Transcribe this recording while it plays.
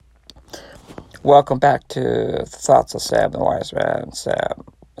Welcome back to Thoughts of Sam, the Wise Man. Sam,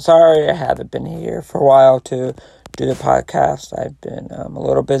 sorry I haven't been here for a while to do the podcast. I've been a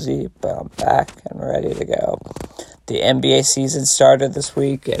little busy, but I'm back and ready to go. The NBA season started this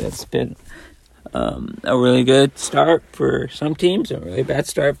week, and it's been a really good start for some teams and a really bad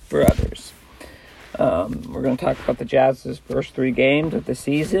start for others. We're going to talk about the Jazz's first 3 games of the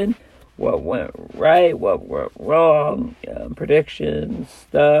season, what went right, what went wrong, predictions,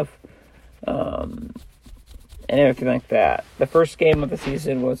 stuff. And everything like that. The first game of the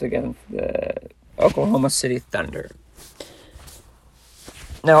season was against the Oklahoma City Thunder.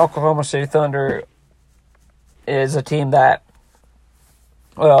 Now, Oklahoma City Thunder is a team that,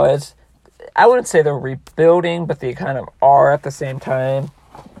 I wouldn't say they're rebuilding, but they kind of are at the same time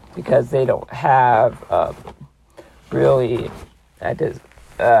because they don't have really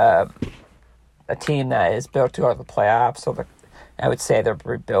a team that is built to go to the playoffs. So I would say they're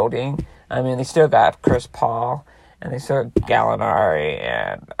rebuilding. I mean, they still got Chris Paul, and they still got Gallinari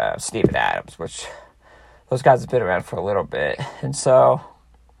and Steven Adams, which those guys have been around for a little bit. And so,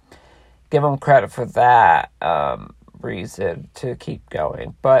 give them credit for that reason to keep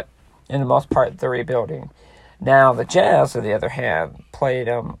going. But, in the most part, they're rebuilding. Now, the Jazz, on the other hand, played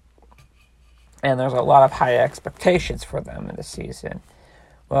them, and there's a lot of high expectations for them in the season.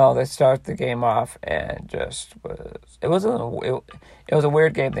 Well, they started the game off and just it was a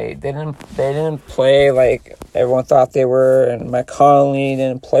weird game. They didn't play like everyone thought they were, and Mike Conley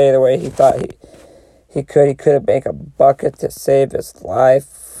didn't play the way he thought he could. He couldn't make a bucket to save his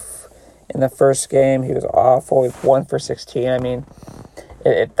life in the first game. He was awful. He was 1 for 16. I mean,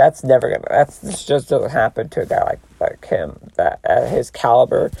 this just doesn't happen to a guy like him that at his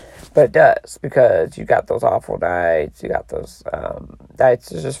caliber. But it does, because you got those awful nights, you got those nights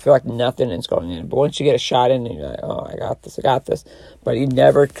that just feel like nothing is going in. But once you get a shot in, you're like, oh, I got this. But he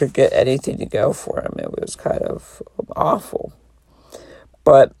never could get anything to go for him. It was kind of awful.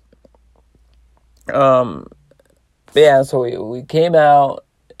 But, yeah, so we came out,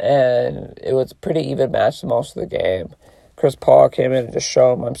 and it was a pretty even match most of the game. Chris Paul came in and just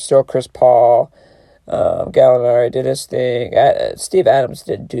showed him, I'm still Chris Paul. Gallinari did his thing. Steve Adams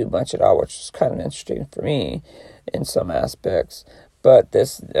didn't do much at all, which was kind of interesting for me in some aspects. But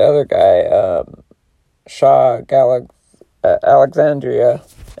this other guy, Alexandria,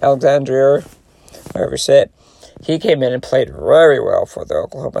 whatever you say it, he came in and played very well for the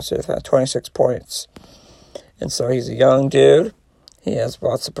Oklahoma City Thunder, 26 points. And so he's a young dude. He has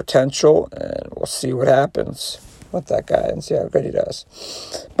lots of potential, and we'll see what happens with that guy and see how good he does.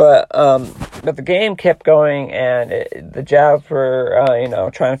 But the game kept going, and the Jazz were,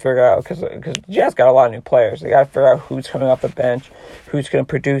 trying to figure out, because the Jazz got a lot of new players. They got to figure out who's coming off the bench, who's going to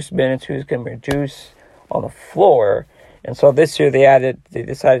produce minutes, who's going to produce on the floor. And so this year they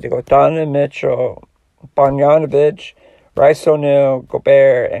decided to go Donovan Mitchell, Bogdanovic, Rice O'Neal,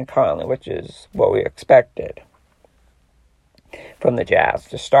 Gobert, and Conley, which is what we expected from the Jazz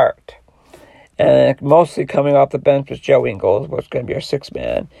to start. And mostly coming off the bench was Joe Ingles, who's going to be our 6th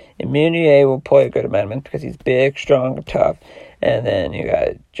man. And Meunier will play a good amendment because he's big, strong, and tough. And then you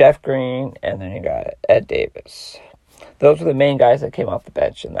got Jeff Green, and then you got Ed Davis. Those were the main guys that came off the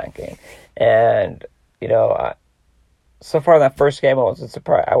bench in that game. And so far in that first game, I wasn't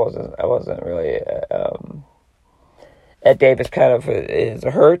surprised. I wasn't really. Ed Davis kind of is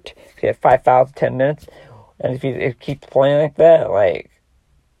hurt. He had 5 fouls in 10 minutes, and if he keeps playing like that,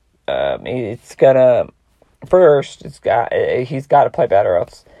 he's got to play better,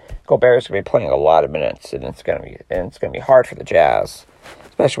 else Gobert's gonna be playing a lot of minutes, and it's gonna be hard for the Jazz,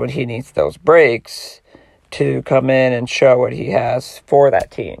 especially when he needs those breaks to come in and show what he has for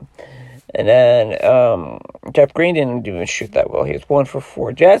that team. And then Jeff Green didn't even shoot that well. He was 1 for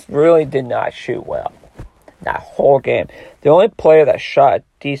 4. Jazz really did not shoot well that whole game. The only player that shot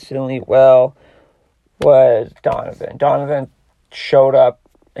decently well was Donovan. Donovan showed up.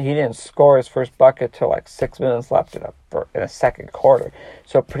 He didn't score his first bucket till 6 minutes left in a second quarter.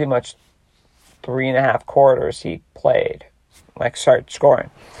 So pretty much 3.5 quarters he played, started scoring.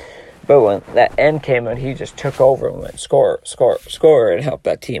 But when that end came in, he just took over and went score, and helped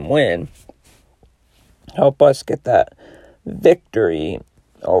that team win. Help us get that victory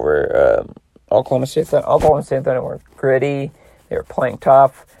over Oklahoma City Thunder. Oklahoma City Thunder were gritty. They were playing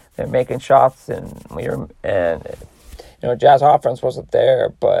tough. They were making shots, and Jazz offense wasn't there,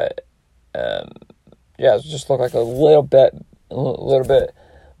 but Jazz just looked like a little bit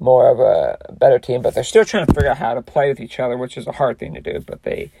more of a better team. But they're still trying to figure out how to play with each other, which is a hard thing to do. But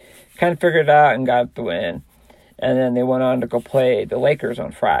they kind of figured it out and got the win. And then they went on to go play the Lakers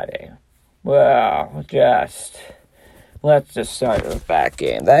on Friday. Well, just let's just start with that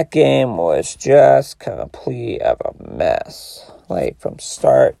game. That game was just complete of a mess. Like, from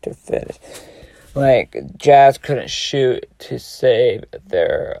start to finish. Like, Jazz couldn't shoot to save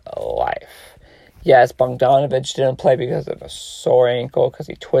their life. Yes, Bogdanovic didn't play because of a sore ankle, because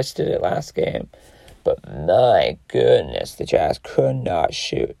he twisted it last game. But my goodness, the Jazz could not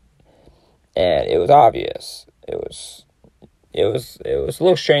shoot. And it was obvious. It was a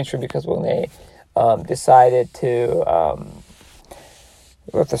little strange for me, because when they decided to,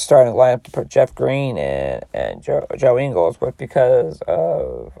 with the starting lineup, to put Jeff Green and Joe Ingles, was because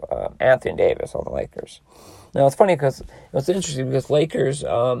of Anthony Davis on the Lakers. Now, it's funny because it was interesting, because Lakers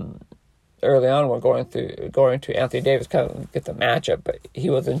early on were going to Anthony Davis kind of get the matchup, but he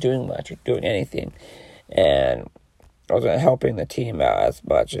wasn't doing much or doing anything, and wasn't helping the team out as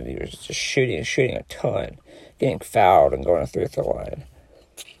much, and he was just shooting a ton, getting fouled and going through the line.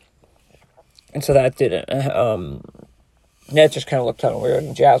 And so that didn't, that just kind of looked kind of weird,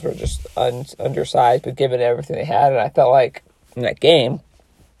 and Jazz were just undersized, but given everything they had, and I felt like in that game,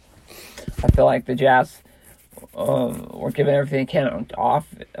 the Jazz were giving everything they can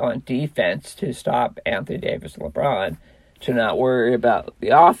on defense to stop Anthony Davis and LeBron, to not worry about the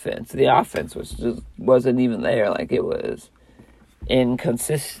offense. The offense wasn't even there. Like, it was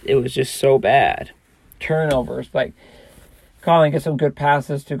inconsistent. It was just so bad. Turnovers, like, Colin gets some good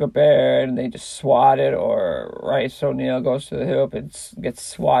passes to Gobert, and they just swat it, or Rice O'Neal goes to the hoop and gets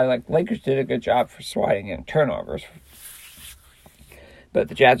swatted. Like, Lakers did a good job for swatting in turnovers, but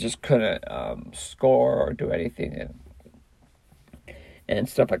the Jazz just couldn't score or do anything and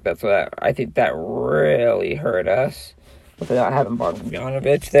stuff like that. So I think that really hurt us, without having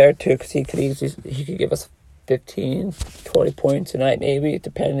Bogdanovic there too, because he could give us 15, 20 points a night maybe,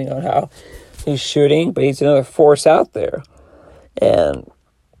 depending on how he's shooting. But he's another force out there. And,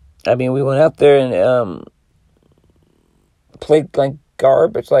 I mean, we went out there and played like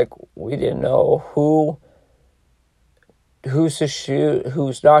garbage. Like, we didn't know who's to shoot,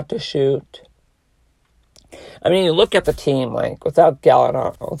 who's not to shoot. I mean, you look at the team, like, without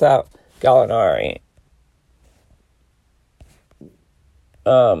Gallinari,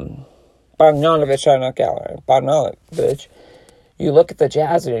 Bogdanovic, you look at the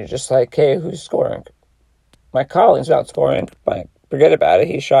Jazz and you're just like, hey, who's scoring? Mike Collins not scoring. Like, forget about it.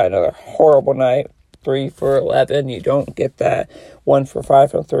 He shot another horrible night. 3 for 11. You don't get that. 1 for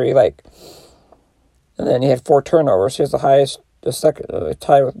 5 from 3. Like, and then he had 4 turnovers. He was the second,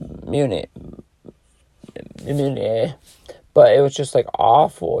 tied with Munich. But it was just, like,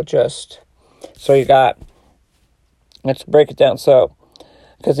 awful. So you got, let's break it down. So,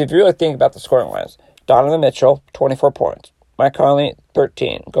 because if you really think about the scoring lines, Donovan Mitchell, 24 points. Mike Conley,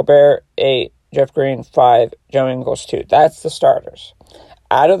 13. Gobert, 8. Jeff Green, 5. Joe Ingles, 2. That's the starters.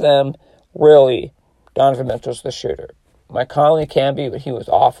 Out of them, really, Donovan Mitchell's the shooter. Mike Conley can be, but he was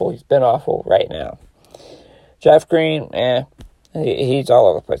awful. He's been awful right now. Jeff Green, he's all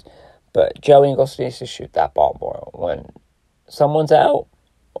over the place. But Joe Ingles needs to shoot that ball more. When someone's out,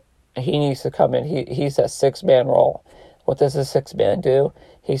 he needs to come in. He's a 6-man role. What does a 6-man do?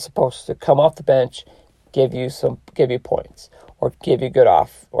 He's supposed to come off the bench, give you points, or give you good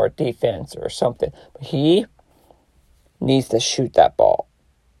off or defense or something. But he needs to shoot that ball.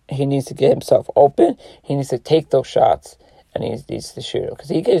 He needs to get himself open. He needs to take those shots, and he needs to shoot it, because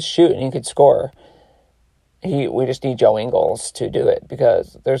he can shoot and he can score. We just need Joe Ingles to do it,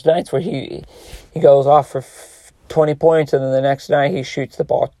 because there's nights where he goes off for 20 points, and then the next night he shoots the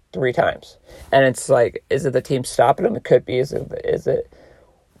ball 3 times. And it's like, is it the team stopping him? It could be. Is it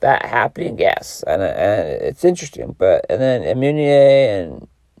that happening? Yes. And it's interesting. And then Immunier and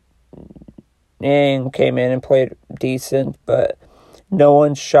Niang came in and played decent, but no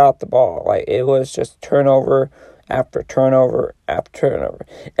one shot the ball. Like, it was just turnover after turnover after turnover.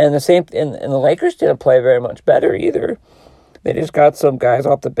 And the Lakers didn't play very much better either. They just got some guys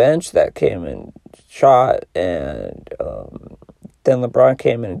off the bench that came and shot, and then LeBron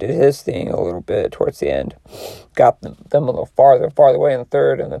came in and did his thing a little bit towards the end. Got them a little farther away in the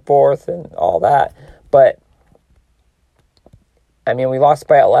third and the fourth and all that. But, I mean, we lost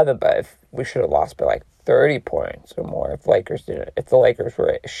by 11, but if we should have lost by like 30 points or more if the Lakers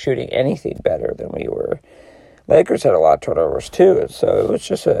were shooting anything better than we were. Lakers had a lot of turnovers too, and so it was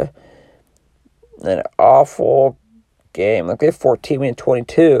just an awful game. Like, they had 14, we had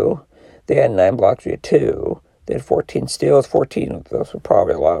 22. They had 9 blocks, we had 2. They had 14 steals. 14 of those were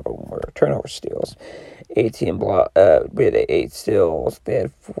probably, a lot of them were turnover steals. 18 we had 8 steals.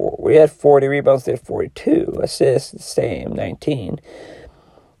 We had 40 rebounds. They had 42 assists. The same, 19.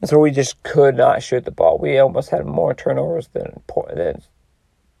 And so we just could not shoot the ball. We almost had more turnovers than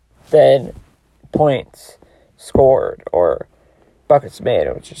points. scored or buckets made,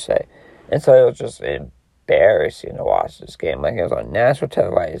 I would just say. And so it was just embarrassing to watch this game. Like, it was on national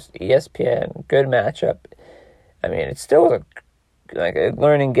televised, ESPN, good matchup. I mean, it still was a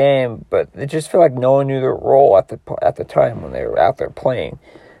learning game, but it just felt like no one knew their role at the time when they were out there playing.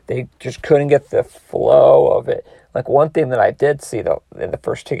 They just couldn't get the flow of it. Like, one thing that I did see though in the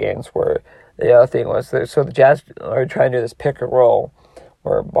first two games, where the other thing was so the Jazz are trying to do this pick and roll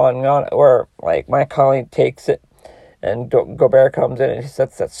where like Mike Conley takes it and Gobert comes in and he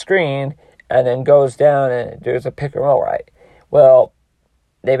sets that screen and then goes down and there's a pick and roll, right? Well,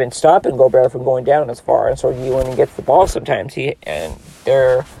 they've been stopping Gobert from going down as far, and so when he gets the ball, sometimes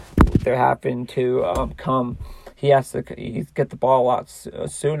they're having to come. He has to get the ball a lot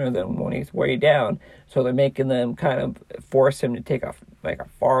sooner than when he's way down. So they're making them kind of force him to take a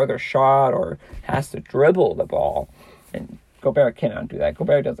farther shot or has to dribble the ball. And Gobert cannot do that.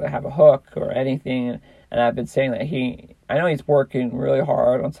 Gobert doesn't have a hook or anything. And I've been saying that I know he's working really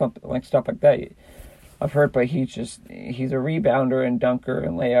hard on something like stuff like that. I've heard, but he's a rebounder and dunker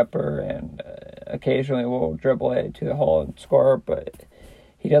and layupper, and occasionally will dribble it to the hole and score, but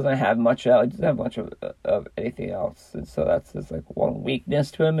he doesn't have much else. He doesn't have much of anything else. And so that's just like one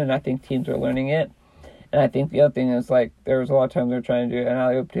weakness to him, and I think teams are learning it. And I think the other thing is, like, there was a lot of times they were trying to do an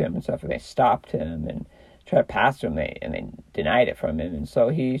alley-oop to him and stuff, and they stopped him and tried to pass to him, and they denied it from him. And so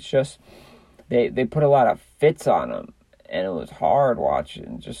he's just, they put a lot of fits on him, and it was hard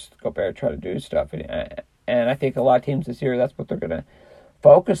watching just Gobert try to do stuff. And I think a lot of teams this year, that's what they're going to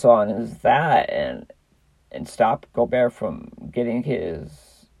focus on, is that, and stop Gobert from getting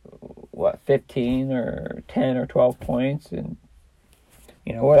his 15 or 10 or 12 points and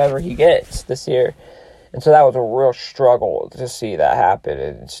whatever he gets this year. And so that was a real struggle to see that happen.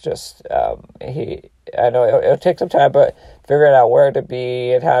 And it's just I know it'll take some time, but figuring out where to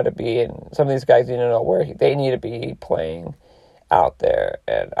be and how to be, and some of these guys need to know where they need to be playing out there.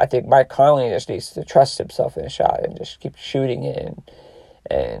 And I think Mike Conley just needs to trust himself in a shot and just keep shooting it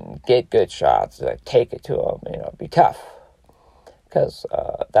and get good shots, like take it to him, be tough. Because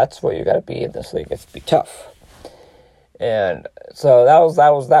that's what you got to be in this league, is be tough. And so that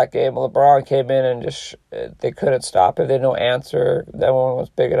was that game. LeBron came in and just, they couldn't stop it. They had no answer. No one was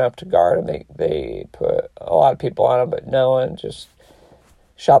big enough to guard him. They put a lot of people on him, but no one just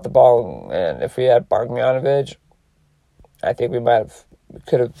shot the ball. And if we had Bogdanović, I think we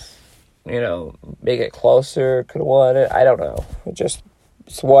could have, make it closer, could have won it. I don't know.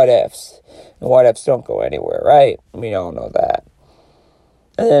 It's what ifs. And what ifs don't go anywhere, right? We all know that.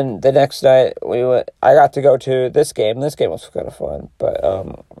 And then the next night, I got to go to this game. This game was kind of fun. But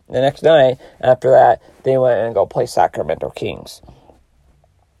the next night, after that, they went and go play Sacramento Kings.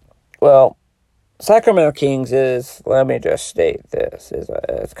 Well, Sacramento Kings is, let me just state this,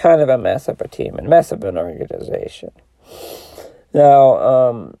 it's kind of a mess of a team and mess of an organization.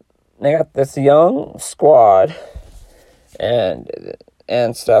 Now, they got this young squad and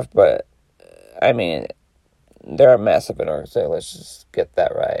stuff, but, I mean, they're a mess of an organization. Let's just get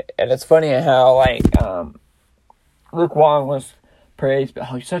that right. And it's funny how, Luke Walton was praised, but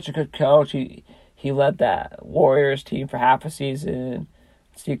he's such a good coach. He led that Warriors team for half a season.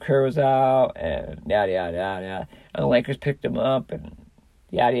 Steve Kerr was out, and yada, yada, yada. And the Lakers picked him up, and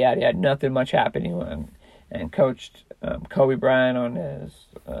yada, yada, yada. Nothing much happening. And coached Kobe Bryant on his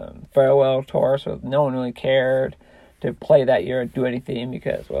farewell tour, so no one really cared to play that year and do anything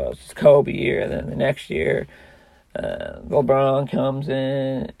because, well, it's Kobe year. And then the next year, LeBron comes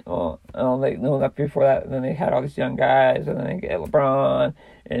in. Well, they know that before that. And then they had all these young guys, and then they get LeBron,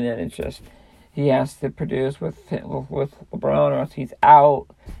 and then it's just he has to produce with LeBron, or else he's out.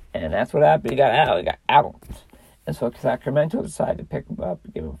 And that's what happened. He got out. And so Sacramento decided to pick him up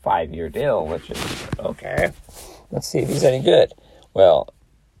and give him a 5-year deal, which is okay. Let's see if he's any good. Well,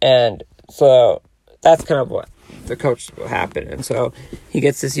 and so that's kind of what the coach will happen. And so he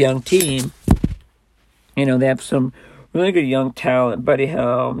gets this young team. They have some really good young talent. Buddy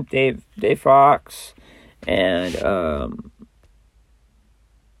Helm, Dave Fox, and a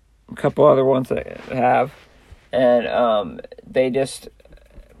couple other ones that have. And they just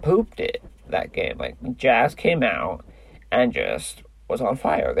pooped it that game. Like, Jazz came out and just was on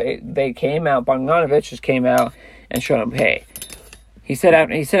fire. They came out. Bogdanović just came out and showed them, hey. He said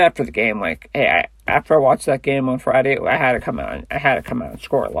after the game, like, hey, after I watched that game on Friday, I had to come out and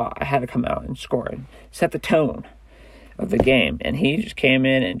score a lot. I had to come out and score and set the tone of the game. And he just came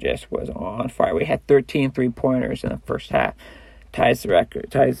in and just was on fire. We had 13 3-pointers in the first half. Ties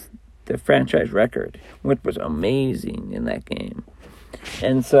the franchise record, which was amazing in that game.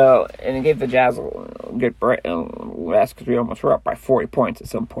 And so, and it gave the Jazz a good rest because we almost were up by 40 points at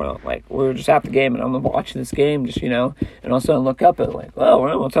some point. Like, we were just at the game, and I'm watching this game, just, and all of a sudden I look up and like, whoa,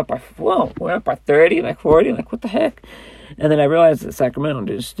 we're up by 30, like 40, like, what the heck? And then I realized that Sacramento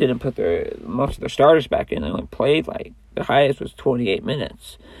just didn't put most of their starters back in. They only played, like, the highest was 28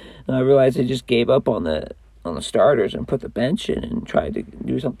 minutes. And I realized they just gave up on the starters and put the bench in and tried to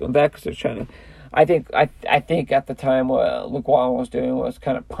do something with that because they're trying to. I think at the time what Luke Walton was doing was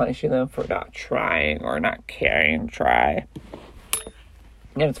kind of punishing them for not trying or not caring to try.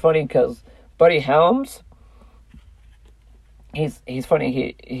 And it's funny because Buddy Helms, he's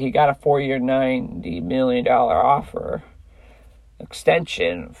funny. He got a 4-year, $90 million offer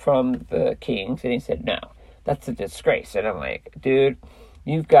extension from the Kings, and he said no. That's a disgrace. And I'm like, dude,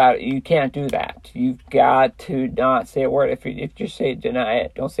 you can't do that. You've got to not say a word. If you say deny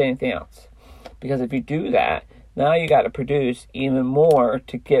it, don't say anything else. Because if you do that, now you got to produce even more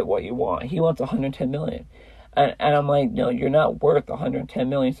to get what you want. He wants $110 million. And I'm like, no, you're not worth $110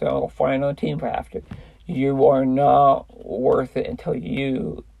 million, so I'll find another team for after. You are not worth it until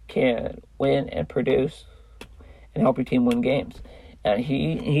you can win and produce and help your team win games. And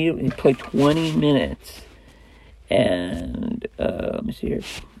he played 20 minutes. And let me see here.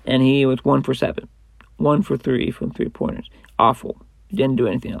 And he was 1 for 7. 1 for 3 from 3-pointers. Awful. Didn't do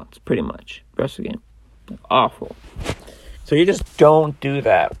anything else, pretty much. The rest of the game. Awful. So you just don't do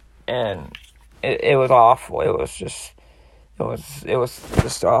that. And it was awful. It was just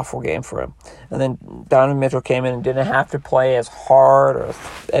an awful game for him. And then Donovan Mitchell came in and didn't have to play as hard or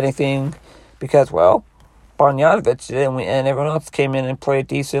anything because, well, Bogdanovic did, and everyone else came in and played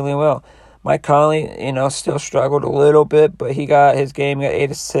decently well. Mike Conley, still struggled a little bit, but he got his game. He got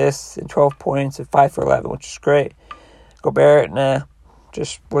 8 assists and 12 points and 5 for 11, which is great. Gobert,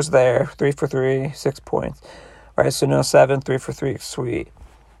 just was there. 3 for 3, 6 points. All right, so no 7, 3 for 3, sweet.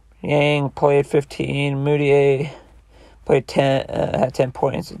 Yang played 15. Moutier played 10, had 10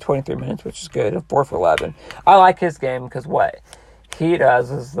 points in 23 minutes, which is good. 4 for 11. I like his game because what he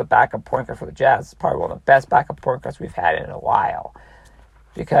does is the backup point guard for the Jazz. It's probably one of the best backup point guards we've had in a while.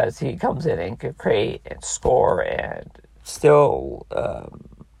 Because he comes in and can create and score and still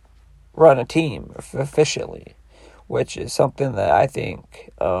run a team efficiently, which is something that I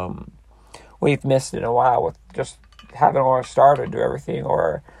think we've missed in a while with just having our starter do everything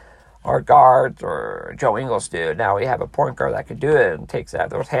or our guards or Joe Ingles do. Now we have a point guard that can do it and takes out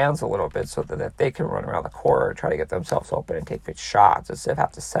those hands a little bit so that they can run around the court and try to get themselves open and take good shots instead of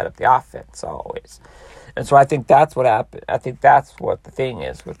have to set up the offense always. And so I think that's what happened. I think that's what the thing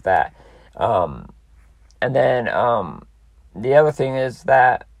is with that. And then the other thing is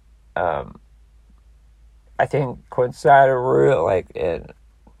that I think Quinn Snyder really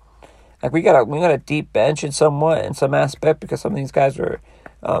we got a deep bench in some aspect because some of these guys are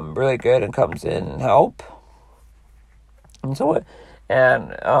really good and comes in and help. And so what?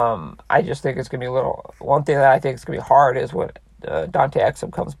 And I just think it's gonna be one thing that I think is gonna be hard is when Dante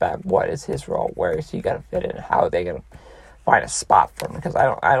Exum comes back. What is his role? Where is he gonna fit in? How are they gonna find a spot for him? Because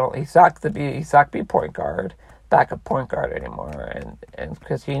he's not to be point guard, backup point guard anymore, and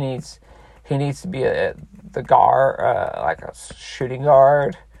because he needs to be the guard, like a shooting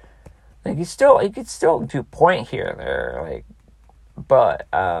guard. Like he could still do point here and there, but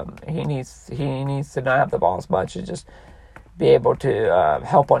he needs to not have the ball as much and just be able to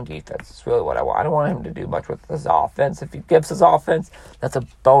help on defense. That's really what I want. I don't want him to do much with his offense. If he gives his offense, that's a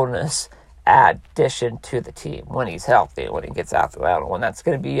bonus addition to the team when he's healthy, when he gets out there. I don't know when that's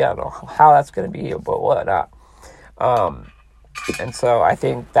going to be. I don't know how that's going to be, but whatnot. And so I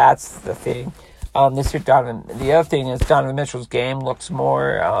think that's the thing. This year, the other thing is Donovan Mitchell's game looks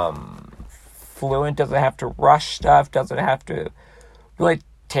more fluent, doesn't have to rush stuff, doesn't have to really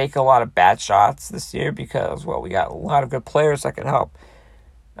take a lot of bad shots this year because, well, we got a lot of good players that can help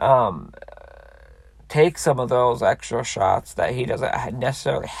take some of those extra shots that he doesn't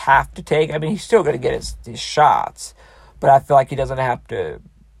necessarily have to take. I mean, he's still going to get his shots, but I feel like he doesn't have to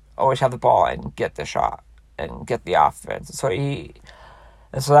always have the ball and get the shot and get the offense. So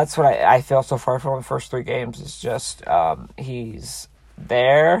that's what I feel so far from the first 3 games is just he's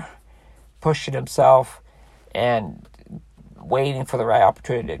there, pushing himself, and waiting for the right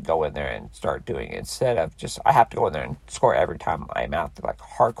opportunity to go in there and start doing it instead of just I have to go in there and score every time I'm out there,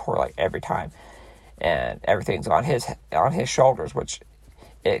 hardcore, every time, and everything's on his shoulders, which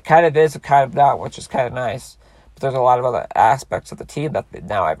it kind of is, kind of not, which is kind of nice. But there's a lot of other aspects of the team that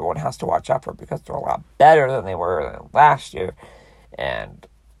now everyone has to watch out for because they're a lot better than they were last year and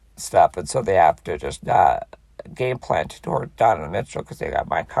stuff, and so they have to just not game plan toward Donovan Mitchell because they got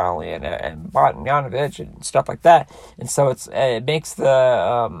Mike Conley and Bogdanovic and stuff like that. And so it makes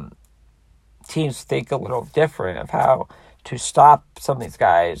the teams think a little different of how to stop some of these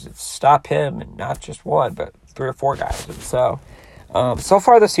guys. Stop him, and not just one, but 3 or 4 guys. And so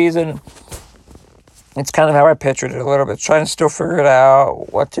far this season, it's kind of how I pictured it a little bit, trying to still figure it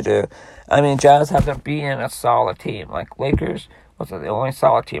out, what to do. I mean, Jazz haven't been a solid team. Like, Lakers was the only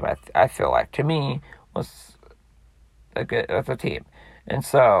solid team I feel like, to me, was a team. And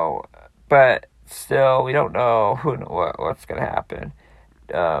so, but still, we don't know what's going to happen.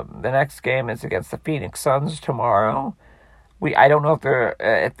 The next game is against the Phoenix Suns tomorrow. I don't know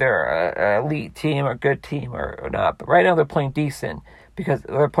if they're an elite team or good team or not, but right now they're playing decent because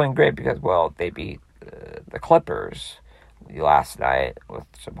they're playing great because, well, they beat the Clippers last night with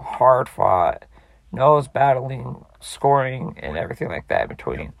some hard fought, nose battling, scoring, and everything like that in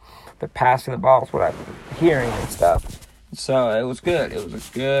between. The passing the ball is what I'm hearing and stuff. So it was good. It was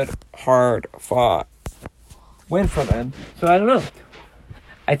a good, hard fought win for them. So I don't know.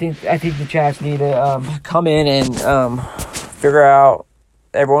 I think the Jazz need to come in and figure out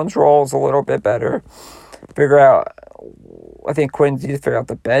everyone's roles a little bit better. I think Quinn needs to figure out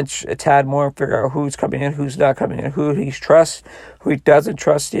the bench a tad more, figure out who's coming in, who's not coming in, who he trusts, who he doesn't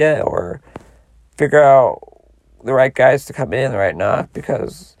trust yet, or figure out the right guys to come in, the right not,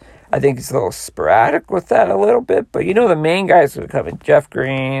 because I think he's a little sporadic with that a little bit. But the main guys that come in, Jeff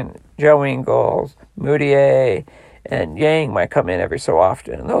Green, Joe Ingles, Moutier, and Yang might come in every so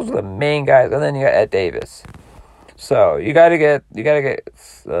often. And those are the main guys. And then you got Ed Davis. So you got to get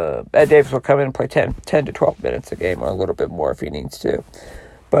Ed Davis will come in and play 10 to 12 minutes a game or a little bit more if he needs to.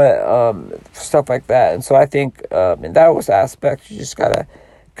 But stuff like that. And so I think in those aspects, you just got to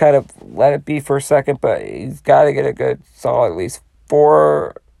kind of let it be for a second. But he's got to get a good, solid, at least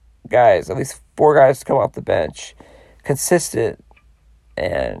 4 guys to come off the bench, consistent,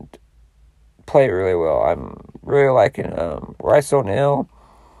 and play really well. I'm really liking Rice O'Neal.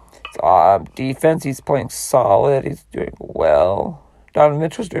 Defense, he's playing solid. He's doing well. Donovan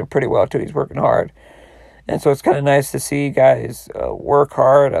Mitchell's doing pretty well, too. He's working hard. And so it's kind of nice to see guys work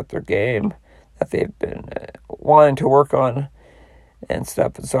hard at their game that they've been wanting to work on and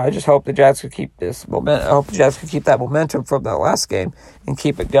stuff. And so I just hope the Jazz could keep this momentum. I hope the Jazz could keep that momentum from that last game and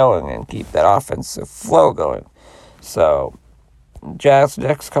keep it going and keep that offensive flow going. So, Jazz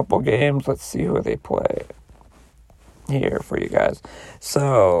next couple games, let's see who they play here for you guys.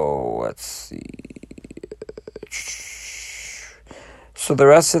 So, let's see. So, the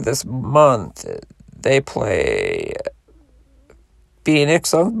rest of this month, they play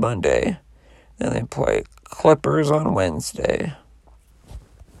Phoenix on Monday. Then they play Clippers on Wednesday.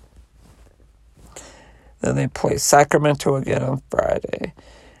 Then they play Sacramento again on Friday.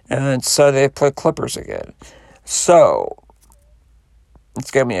 And then Sunday they play Clippers again. So, it's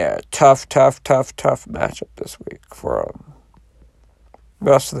going to be a tough matchup this week for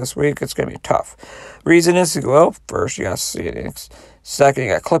the rest of this week. It's going to be tough. Reason is, well, first you got Phoenix. Second,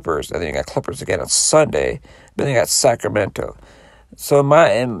 you got Clippers. And then you got Clippers again on Sunday. Then you got Sacramento. So,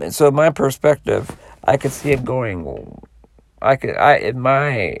 in my perspective, I could see him going. In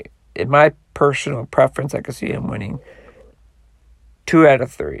my personal preference, I could see him winning 2 out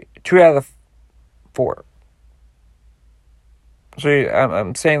of 4. So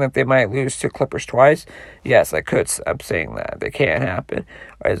I'm saying that they might lose to Clippers twice. Yes, I could. I'm saying that they can't happen.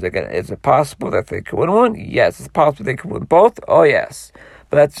 Or is it possible that they could win one? Yes, it's possible they could win both. Oh yes,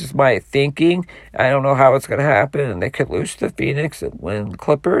 but that's just my thinking. I don't know how it's going to happen. And they could lose to Phoenix and win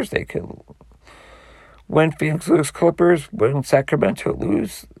Clippers. They could win Phoenix, lose Clippers, win Sacramento,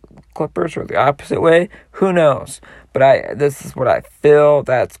 lose Clippers, or the opposite way. Who knows? But this is what I feel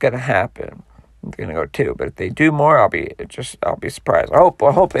that's going to happen. I'm going to go 2, but if they do more, I'll be surprised. I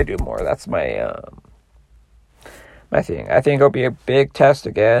hope they do more. That's my my thing. I think it'll be a big test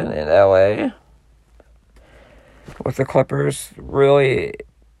again in LA with the Clippers. Really,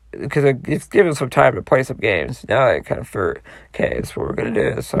 because it's given some time to play some games. Now I kind of okay, that's what we're going to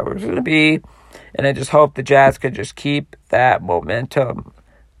do. That's how we're going to be. And I just hope the Jazz can just keep that momentum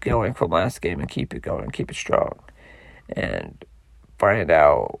going from last game and keep it going, keep it strong, and find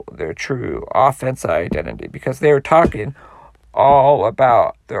out their true offense identity, because they were talking all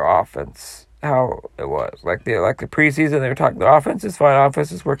about their offense, how it was. Like the preseason, they were talking their offense is fine,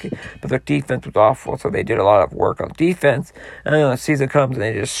 offense is working, but their defense was awful, so they did a lot of work on defense, and then the season comes and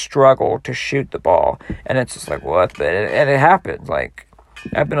they just struggle to shoot the ball, and it's just like, what? And it happens. Like,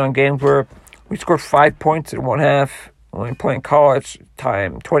 I've been on games where we scored 5 points in one half when we playing college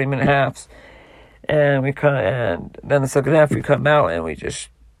time, 20-minute halves. And then the second half we come out and we just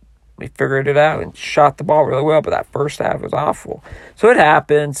We figured it out and shot the ball really well, but that first half was awful. So it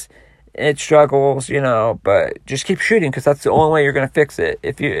happens. It struggles, but just keep shooting because that's the only way you're going to fix it.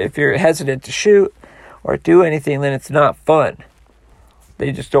 If you're hesitant to shoot or do anything, then it's not fun.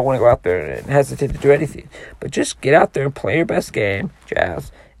 They just don't want to go out there and hesitate to do anything. But just get out there and play your best game,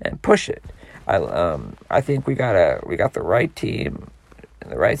 Jazz, and push it. I think we got the right team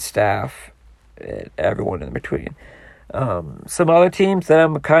and the right staff and everyone in between. Some other teams that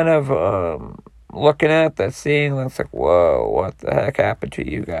I'm kind of looking at, that's like, whoa, what the heck happened to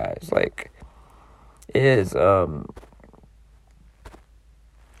you guys? Like, is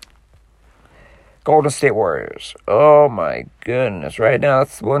Golden State Warriors. Oh my goodness! Right now,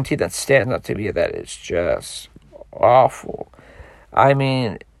 that's one team that stands out to me that is just awful. I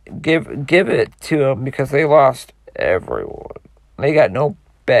mean, give it to them because they lost everyone. They got no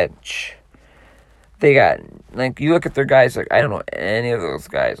bench. They got, you look at their guys, I don't know any of those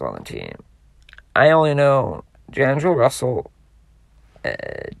guys on the team. I only know D'Angelo Russell,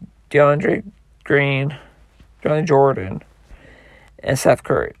 DeAndre Green, Johnny Jordan, and Seth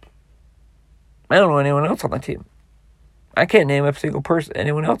Curry. I don't know anyone else on the team. I can't name a single person,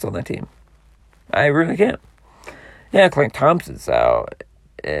 anyone else on the team. I really can't. Yeah, Klay Thompson's out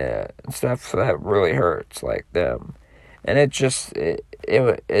and stuff, so that really hurts, them. And it just,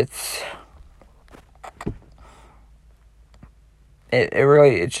 it's...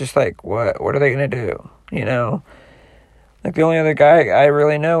 It's just what are they going to do? The only other guy I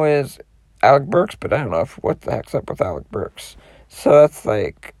really know is Alec Burks, but I don't know what the heck's up with Alec Burks. So that's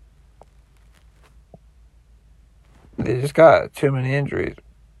they just got too many injuries.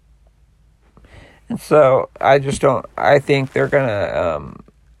 And so I think they're going to,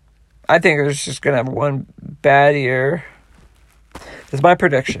 I think they're just going to have one bad year. This is my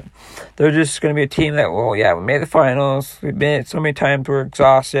prediction. They're just going to be a team that, we made the finals. We've been so many times we're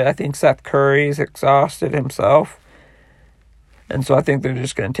exhausted. I think Seth Curry's exhausted himself. And so I think they're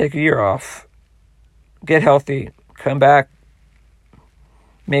just going to take a year off, get healthy, come back,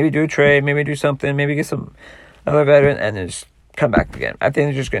 maybe do a trade, maybe do something, maybe get some other veteran, and then just come back again. I think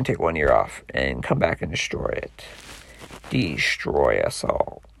they're just going to take 1 year off and come back and destroy it. Destroy us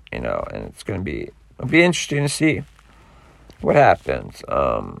all, and it'll be interesting to see what happens.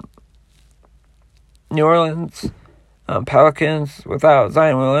 New Orleans Pelicans without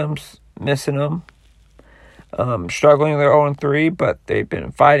Zion Williams, missing them. Struggling, they're 0-3, but they've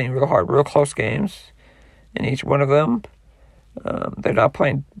been fighting real hard, real close games in each one of them. They're not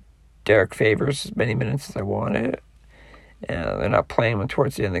playing Derek Favors as many minutes as I wanted. And they're not playing him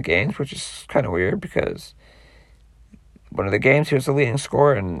towards the end of the games, which is kind of weird because one of the games he was the leading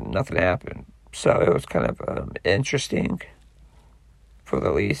scorer and nothing happened. So it was kind of interesting, for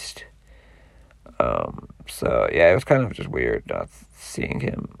the least. It was kind of just weird not seeing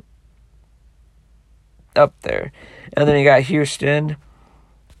him up there. And then you got Houston,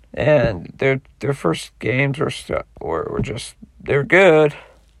 and their first games were just, they're good,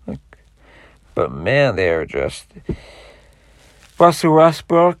 but man, they are just, Russell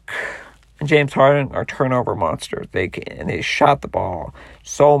Westbrook and James Harden are turnover monsters. They shot the ball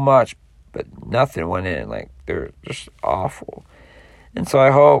so much, but nothing went in. They're just awful. And so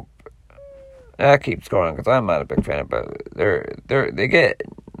I hope that keeps going, because I'm not a big fan of it, but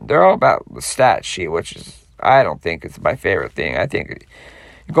they're all about the stat sheet, which is, I don't think it's my favorite thing. I think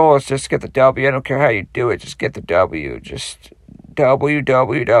the goal is just to get the W. I don't care how you do it, just get the W. Just W.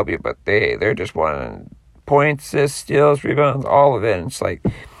 But they're just wanting points, assists, steals, rebounds, all of it. And it's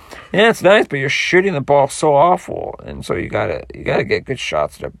it's nice, but you're shooting the ball so awful, and so you gotta get good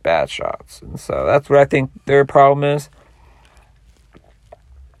shots that are bad shots. And so that's what I think their problem is.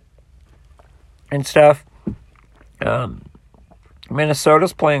 And stuff.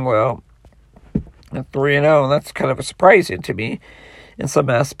 Minnesota's playing well at 3-0, and that's kind of surprising to me in some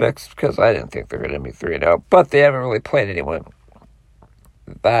aspects, because I didn't think they were going to be 3-0, but they haven't really played anyone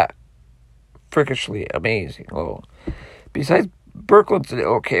that freakishly amazing. Well, besides Brooklyn's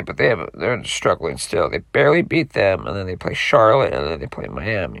okay, but they're struggling still. They barely beat them, and then they play Charlotte, and then they play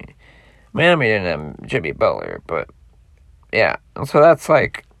Miami. Miami didn't have Jimmy Butler, but yeah, and so that's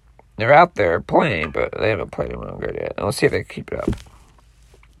they're out there playing, but they haven't played anyone good yet. And let's see if they keep it up.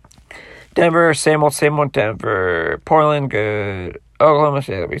 Denver, same old Denver. Portland, good. Oklahoma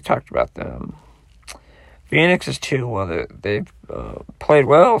City, we talked about them. Phoenix is 2-1. They've played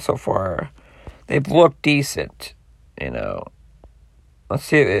well so far. They've looked decent, Let's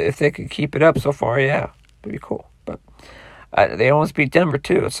see if they can keep it up so far. Yeah, it'd be cool. But they almost beat Denver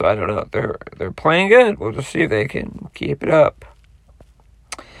too, so I don't know. They're playing good. We'll just see if they can keep it up.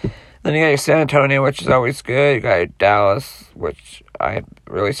 Then you got your San Antonio, which is always good. You got your Dallas, which I'm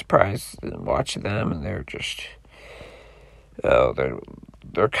really surprised watching them, and they're just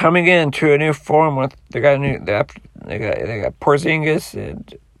they're coming into a new form with they got Porzingis,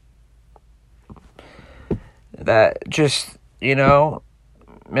 and that just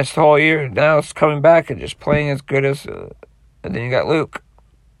missed the whole year. Now it's coming back and just playing as good as, and then you got Luke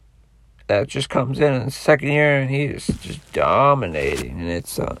that just comes in the second year and he's just dominating, and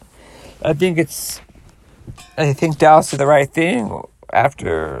it's I think Dallas did the right thing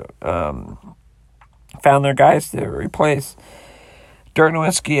after found their guys to replace Dirk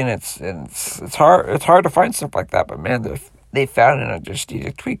Nowitzki, and it's hard to find stuff like that, but man, they found it and just need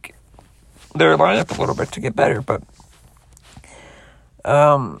to tweak their lineup a little bit to get better. But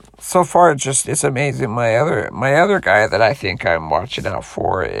so far it's amazing. My other guy that I think I'm watching out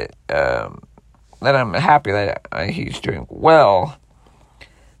for that I'm happy that he's doing well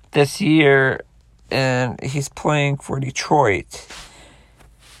this year, and he's playing for Detroit,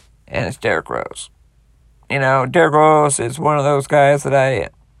 and it's Derrick Rose. Derrick Rose is one of those guys that I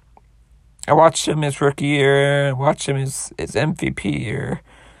watched him his rookie year, watched him his MVP year,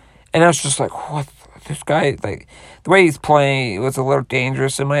 and I was just like, what? This guy, like, the way he's playing was a little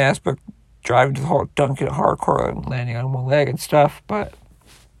dangerous in my aspect, driving to the whole dunking hardcore and landing on one leg and stuff, but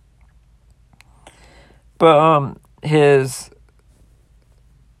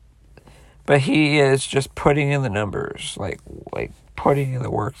he is just putting in the numbers, like putting in the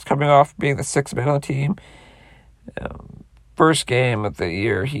works, coming off being the sixth man on the team. First game of the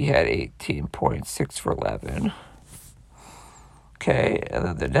year, he had 18 points, 6 for 11. Okay, and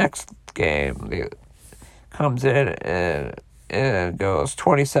then the next game, he comes in and goes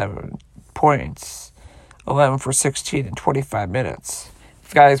 27 points, 11 for 16 in 25 minutes.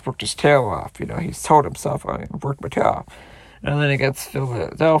 This guy's worked his tail off. He's told himself, I worked my tail off. And then against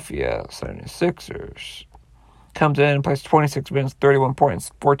Philadelphia 76ers, comes in and plays 26 minutes, 31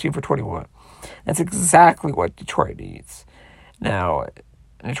 points, 14 for 21. That's exactly what Detroit needs. Now,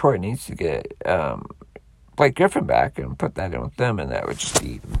 Detroit needs to get Blake Griffin back and put that in with them, and that would just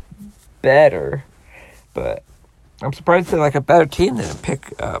be better. But I'm surprised that a better team didn't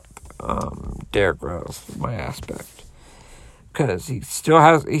pick up Derrick Rose, from my aspect, because he still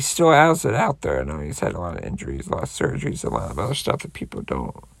has it out there. I know he's had a lot of injuries, a lot of surgeries, a lot of other stuff that people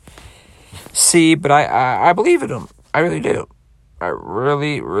don't see, but I believe in him. I really do. I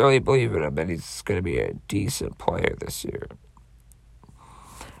really, really believe in him, that he's going to be a decent player this year.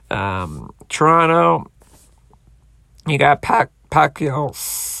 Toronto, you got Pacquiao,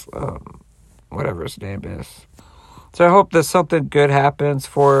 whatever his name is. So I hope that something good happens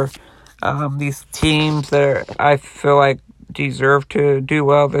for these teams that I feel like deserve to do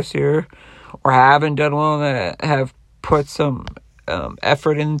well this year, or haven't done well, that have put some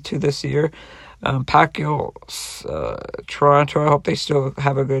effort into this year. Pacquiao, Toronto, I hope they still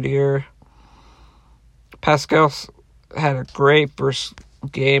have a good year. Pascal had a great first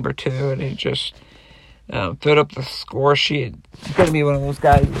game or two, and he just filled up the score sheet. He's going to be one of those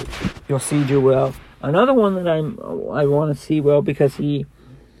guys you'll see do well. Another one that I want to see well, because I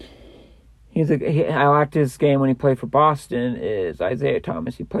liked his game when he played for Boston, is Isaiah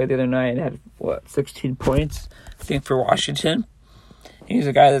Thomas. He played the other night and had 16 points, I think, for Washington. He's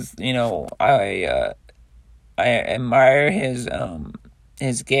a guy that's I admire his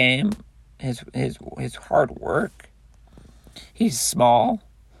game, his hard work. He's small,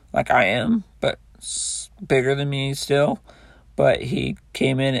 like I am, but bigger than me still. But he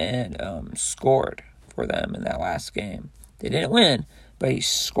came in and scored for them in that last game. They didn't win, but he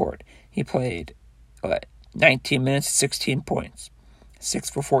scored. He played 19 minutes, 16 points, 6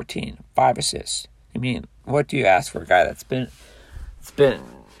 for 14, 5 assists. I mean, what do you ask for a guy that's been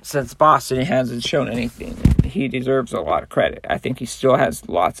since Boston? He hasn't shown anything. He deserves a lot of credit. I think he still has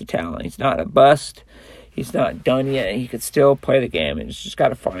lots of talent. He's not a bust. He's not done yet. He could still play the game, and he's just got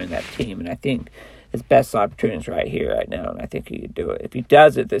to find that team. And I think his best opportunity is right here, right now, and I think he could do it. If he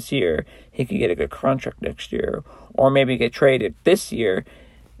does it this year, he could get a good contract next year, or maybe get traded this year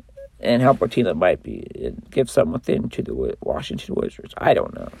and help a team that might be, and give something to the Washington Wizards. I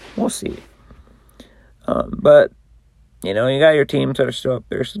don't know. We'll see. But you got your teams that are still up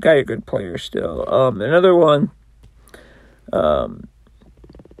there. So you got your good players still. Another one,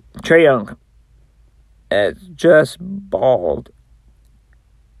 Trae Young has just balled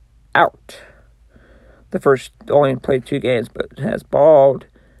out. Only played 2 games, but has balled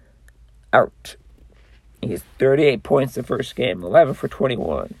out. He's 38 points the first game, 11 for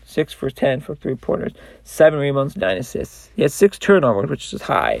 21, 6 for 10 for 3-pointers, 7 rebounds, 9 assists. He had 6 turnovers, which is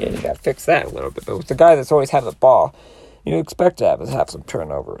high, and you got to fix that a little bit. But with the guy that's always had the ball, you expect to have some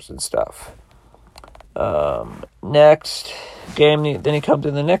turnovers and stuff. Next game, then he comes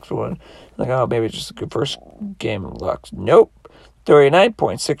in the next one. Like, oh, maybe it's just a good first game of luck. Nope. 39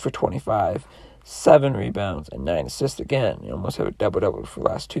 points, 6 for 25, 7 rebounds, and 9 assists again. You almost have a double-double for the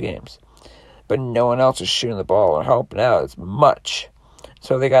last 2 games. But no one else is shooting the ball or helping out as much.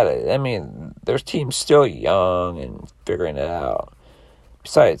 So they got to, their team's still young and figuring it out.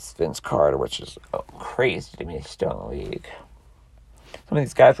 Besides Vince Carter, which is crazy to me, he's still in the league. Some of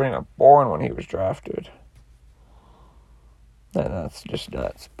these guys weren't even born when he was drafted. That's just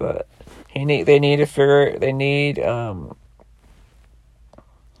nuts. But they need to figure. They need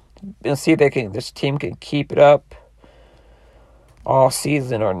see if this team can keep it up all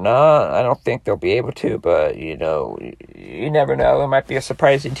season or not. I don't think they'll be able to, but you never know. There might be a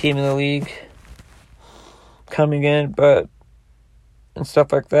surprising team in the league coming in, and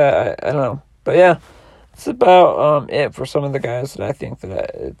stuff like that. I don't know, but yeah, it's about it for some of the guys that I think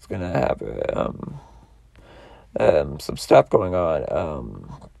that it's gonna have some stuff going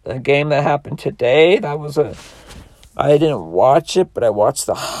on. A game that happened today, I didn't watch it, but I watched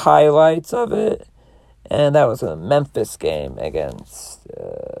the highlights of it, and that was a Memphis game against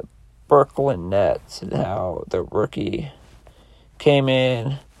Brooklyn Nets, and how the rookie came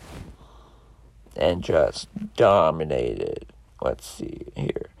in and just dominated. Let's see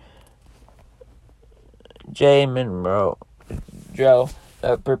here. Joe,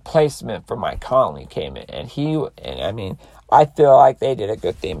 the replacement for Mike Conley, came in, and I feel like they did a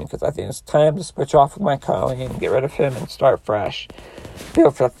good thing, because I think it's time to switch off with Mike Conley and get rid of him and start fresh.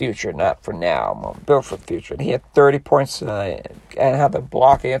 Build for the future, not for now. Build for the future. And he had 30 points tonight and had the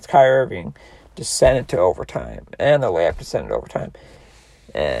block against Kyrie Irving to send it to overtime, and the layup to send it to overtime.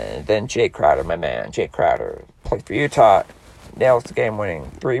 And then Jay Crowder, my man, played for Utah, nails the game-winning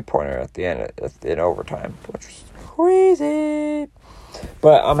three-pointer at the end in overtime, which was crazy.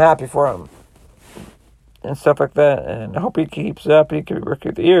 But I'm happy for him and stuff like that, and I hope he keeps it up. He could be Rookie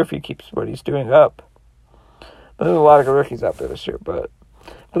of the Year if he keeps what he's doing up. But there's a lot of good rookies out there this year. But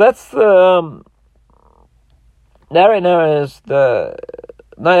that's that right now is not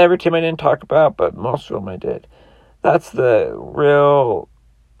every team I didn't talk about, but most of them I did. That's the real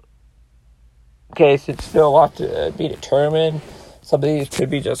case. It's still a lot to be determined. Some of these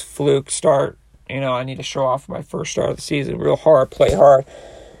could be just fluke start. I need to show off my first start of the season real hard, play hard.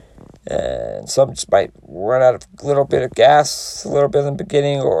 And some just might run out of a little bit of gas, a little bit in the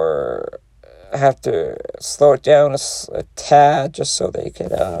beginning, or have to slow it down a tad just so they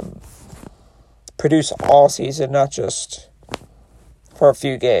can produce all season, not just for a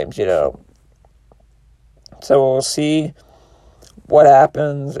few games, So we'll see what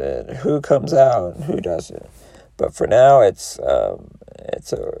happens and who comes out and who doesn't. But for now, it's a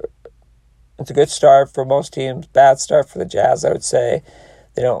good start for most teams. Bad start for the Jazz, I would say.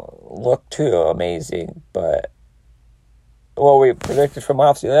 They don't look too amazing, but what we predicted from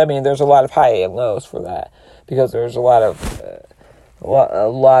offseason, there's a lot of high and lows for that, because there's a lot of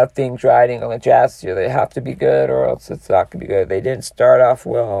things riding on the Jazz this year. They have to be good, or else it's not going to be good. They didn't start off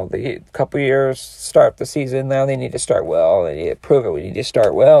well. A couple years start the season. Now they need to start well. They need to prove it. We need to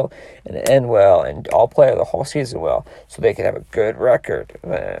start well and end well and all play the whole season well, so they can have a good record.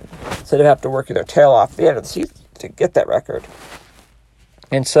 Instead of have to work their tail off at the end of the season to get that record.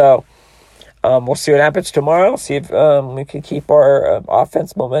 And so we'll see what happens tomorrow. See if we can keep our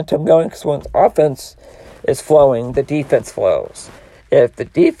offense momentum going, because when offense is flowing, the defense flows. If the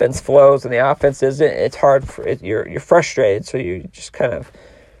defense flows and the offense isn't, it's hard for it. You're frustrated, so you just kind of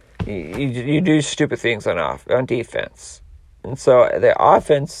you do stupid things on defense. And so the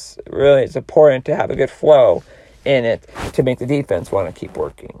offense really is important to have a good flow in it to make the defense want to keep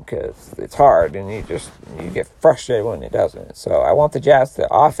working, because it's hard and you get frustrated when it doesn't. So I want the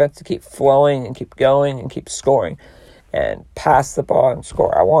offense to keep flowing and keep going and keep scoring and pass the ball and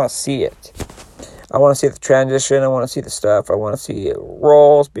score. I want to see it. I want to see the transition. I want to see the stuff. I want to see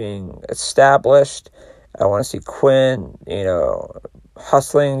roles being established. I want to see Quinn,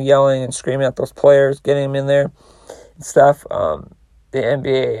 hustling, yelling, and screaming at those players, getting them in there and stuff. The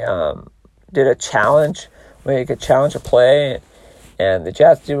NBA did a challenge where you could challenge a play, and the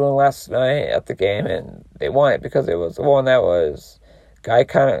Jazz did one last night at the game, and they won it because it was the one that was, guy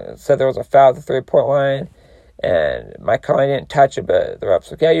kind of said there was a foul at the 3-point line, and Mike Conley didn't touch it, but the ref's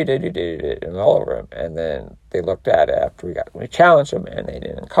like, yeah, you did, and all over him. And then they looked at it after we challenged him, and they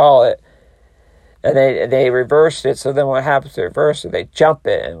didn't call it, and they reversed it. So then what happens to reverse it? They jump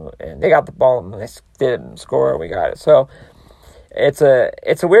it, and they got the ball, and they didn't score, and we got it. So it's a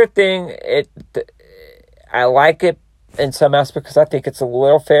weird thing. I like it in some aspects because I think it's a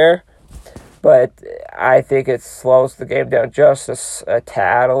little fair, But I think it slows the game down just a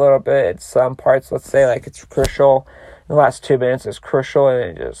tad a little bit. In some parts, let's say, like it's crucial. In the last 2 minutes is crucial,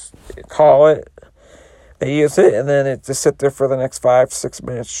 and you just call it. They use it, and then it just sit there for the next 5-6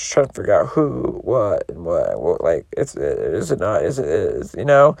 minutes trying to figure out who, what, and what. Like, is it not? Is it, you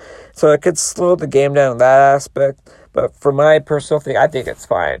know? So it could slow the game down in that aspect. But for my personal thing, I think it's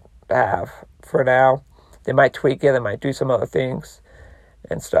fine to have for now. They might tweak it. They might do some other things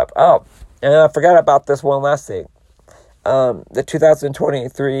and stuff. Oh, and I forgot about this one last thing. The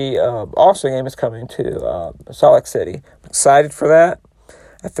 2023 All-Star game is coming to Salt Lake City. I'm excited for that.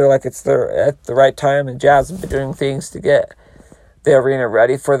 I feel like it's at the right time, and Jazz have been doing things to get the arena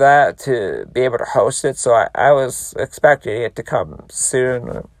ready for that, to be able to host it. So I was expecting it to come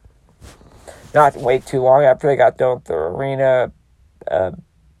soon, not wait too long after they got done with the arena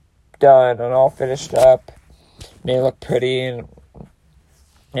done and all finished up. Made it look pretty,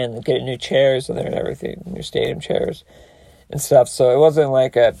 and get new chairs in there and everything, new stadium chairs and stuff. So it wasn't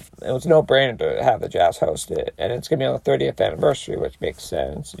like it was no brainer to have the Jazz host it. And it's going to be on the 30th anniversary, which makes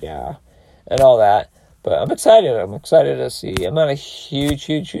sense, yeah, and all that. But I'm excited. I'm excited to see. I'm not a huge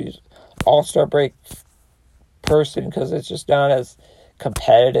All-Star break person because it's just not as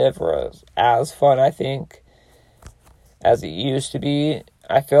competitive or as fun, I think, as it used to be.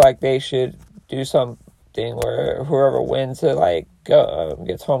 I feel like they should do something where whoever wins it, like,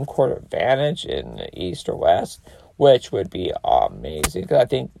 gets home court advantage in the East or West, which would be amazing. Because I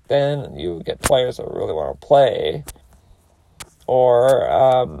think then you would get players that really want to play.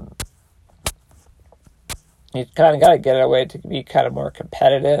 Or you kind of got to get it away to be kind of more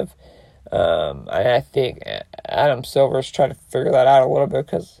competitive. I think Adam Silver's trying to figure that out a little bit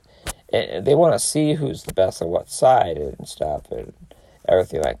because they want to see who's the best on what side and stuff and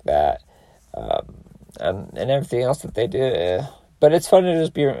everything like that. And everything else that they do. But it's fun to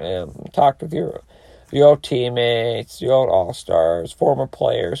just be talk with your old teammates, your old all-stars, former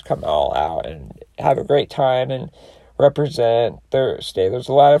players, come all out and have a great time and represent their state. There's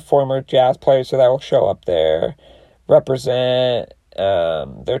a lot of former Jazz players that will show up there, represent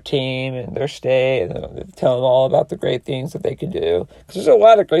their team and their state, and tell them all about the great things that they can do. Because there's a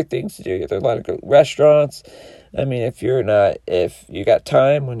lot of great things to do. There's a lot of good restaurants. I mean, if you got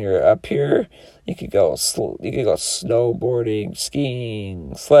time when you're up here, you could go snowboarding,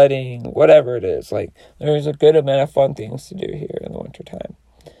 skiing, sledding, whatever it is. Like, there's a good amount of fun things to do here in the wintertime.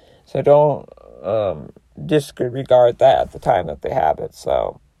 So don't disregard that at the time that they have it.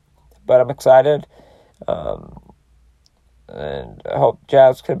 So, but I'm excited, and I hope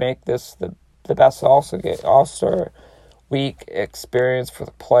Jazz can make this the best All-Star Week experience for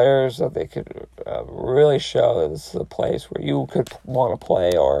the players, that they could really show that this is a place where you could want to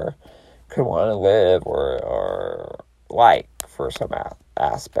play or could want to live or like for some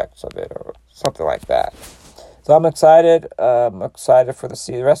aspects of it or something like that. So I'm excited. I'm excited for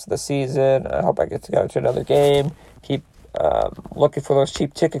the rest of the season. I hope I get to go to another game. Keep looking for those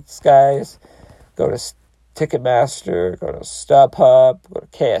cheap tickets, guys. Go to Ticketmaster, go to StubHub, go to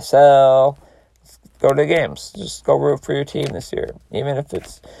KSL. Go to the games. Just go root for your team this year. Even if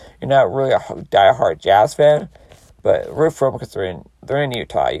you're not really a diehard Jazz fan, but root for them because they're in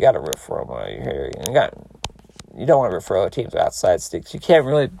Utah. You got to root for them while you're here. You don't want to root for other teams outside sticks. You can't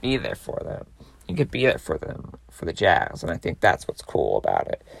really be there for them. You could be there for them, for the Jazz, and I think that's what's cool about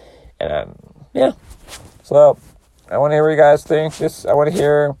it. And yeah. So I want to hear what you guys think. I want to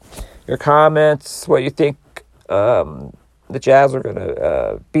hear your comments. What you think the Jazz are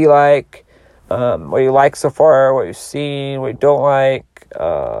gonna be like. What you like so far, what you've seen, what you don't like,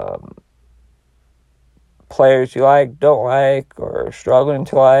 players you like, don't like, or struggling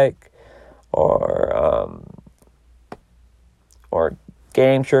to like, or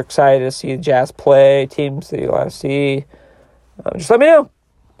games you're excited to see the Jazz play, teams that you want to see. Just let me know.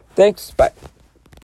 Thanks. Bye.